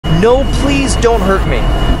No, please don't hurt me.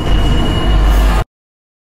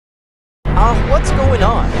 What's going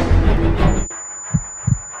on?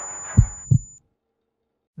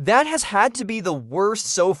 That has had to be the worst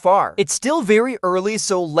so far. It's still very early,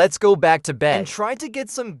 so let's go back to bed and try to get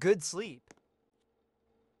some good sleep.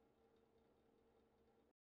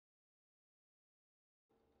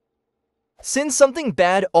 Since something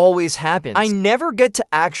bad always happens, I never get to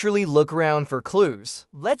actually look around for clues.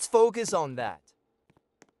 Let's focus on that.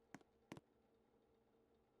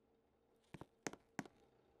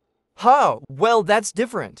 Oh, well, that's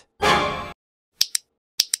different.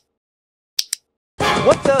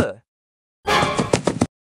 What the?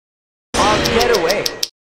 Get away.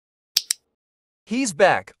 He's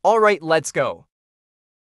back. Alright, let's go.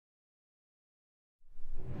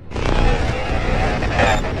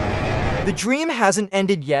 The dream hasn't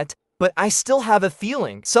ended yet, but I still have a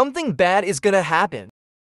feeling something bad is gonna happen.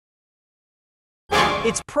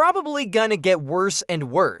 It's probably gonna get worse and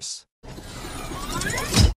worse.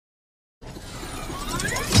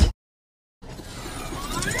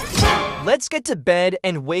 Let's get to bed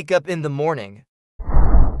and wake up in the morning.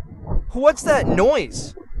 What's that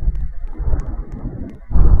noise?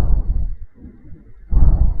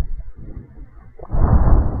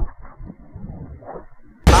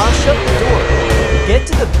 I'll shut the door. Get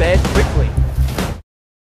to the bed quickly.